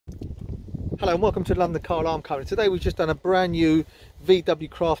Hello and welcome to London Car Alarm Company. Today we've just done a brand new VW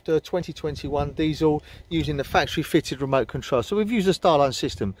Crafter 2021 diesel using the factory fitted remote control. So we've used the Starline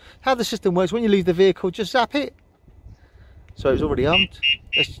system. How the system works, when you leave the vehicle, just zap it. So it's already armed.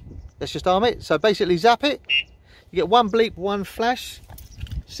 Let's just arm it. So basically zap it. You get one bleep, one flash.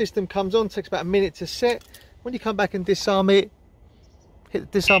 System comes on, takes about a minute to set. When you come back and disarm it, hit the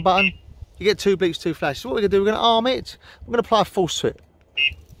disarm button, you get two bleeps, two flashes. So what we're going to do, we're going to arm it. We're going to apply a force to it.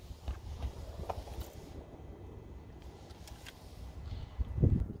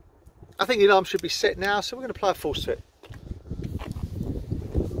 I think the alarm should be set now, so we're going to apply a force to it.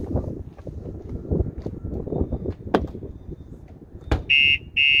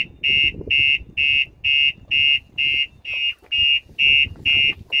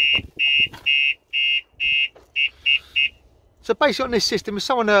 So basically on this system, if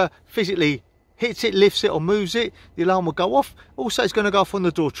someone physically hits it, lifts it or moves it, the alarm will go off. Also it's going to go off on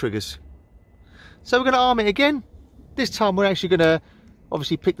the door triggers. So we're going to arm it again. This time we're actually going to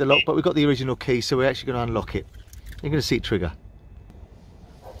obviously pick the lock, but we've got the original key, so we're actually going to unlock it. You're going to see it trigger.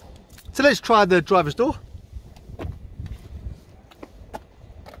 So let's try the driver's door.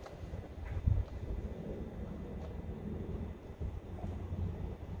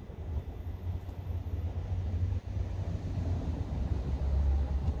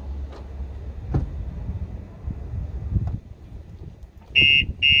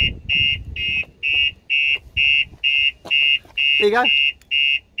 There you go.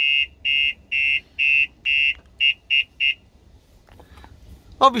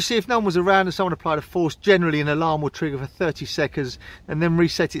 Obviously, if no one was around and someone applied a force, generally an alarm will trigger for 30 seconds and then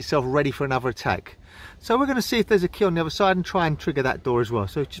reset itself ready for another attack. So we're going to see if there's a key on the other side and try and trigger that door as well.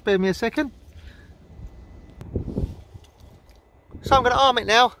 So just bear with me a second. So I'm going to arm it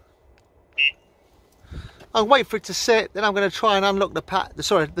now. I'll wait for it to set, then I'm going to try and unlock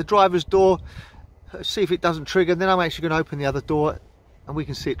the driver's door, see if it doesn't trigger, then I'm actually going to open the other door and we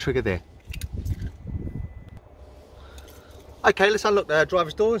can see it trigger there. Okay, let's unlock the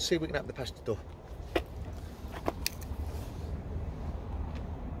driver's door and see if we can open the passenger door.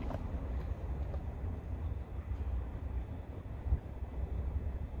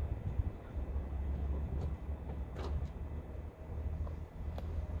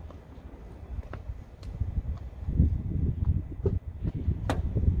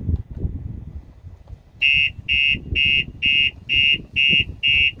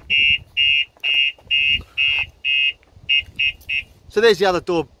 So there's the other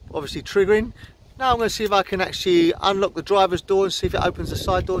door obviously triggering. Now I'm going to see if I can actually unlock the driver's door and see if it opens the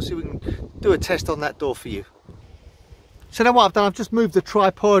side door, see if we can do a test on that door for you. So now what I've done, I've just moved the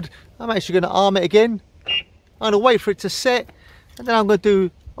tripod. I'm actually going to arm it again. I'm going to wait for it to set, and then I'm going to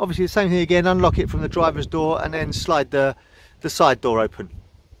do obviously the same thing again, unlock it from the driver's door and then slide the side door open.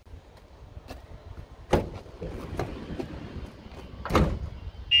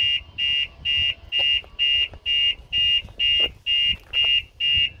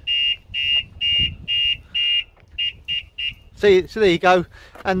 So there you go,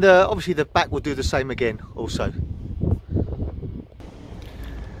 and obviously the back will do the same again also.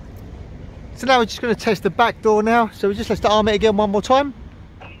 So now we're just going to test the back door now, so we just let's arm it again one more time,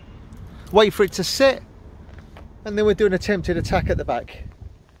 wait for it to set, and then we'll do an attempted attack at the back.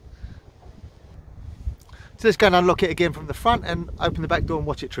 So let's go and unlock it again from the front and open the back door and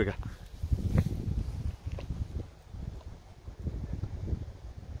watch it trigger.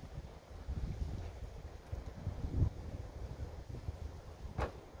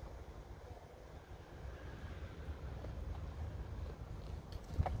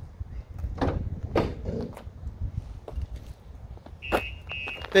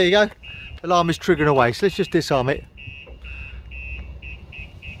 There you go, alarm is triggering away, so let's just disarm it.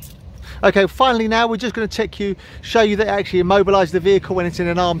 Okay, finally now we're just going to show you that it actually immobilises the vehicle when it's in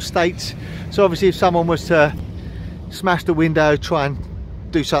an armed state. So obviously if someone was to smash the window, try and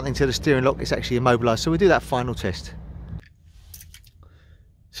do something to the steering lock, it's actually immobilised. So we'll do that final test.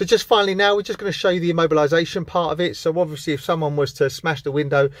 So just finally now, we're just going to show you the immobilisation part of it. So obviously if someone was to smash the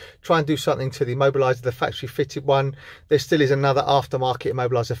window, try and do something to the immobiliser, the factory fitted one, there still is another aftermarket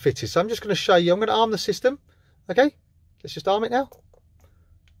immobiliser fitted. So I'm just going to show you, I'm going to arm the system. Okay, let's just arm it now.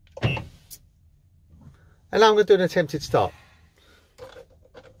 And now I'm going to do an attempted start.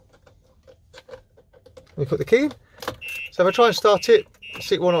 Let me put the key in. So if I try and start it,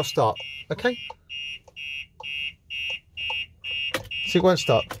 see it will not start. Okay. So it won't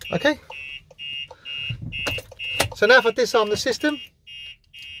start. Okay. So now if I disarm the system,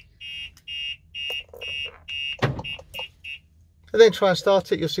 and then try and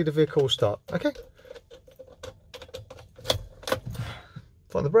start it, you'll see the vehicle will start. Okay.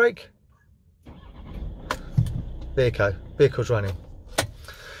 Find the brake. There you go, vehicle's running.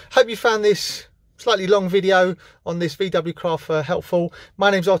 Hope you found this slightly long video on this VW Craft helpful. My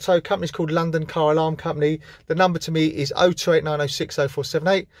name's Otto, company's called London Car Alarm Company. The number to me is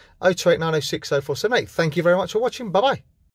 0289060478, 0289060478. Thank you very much for watching. Bye bye.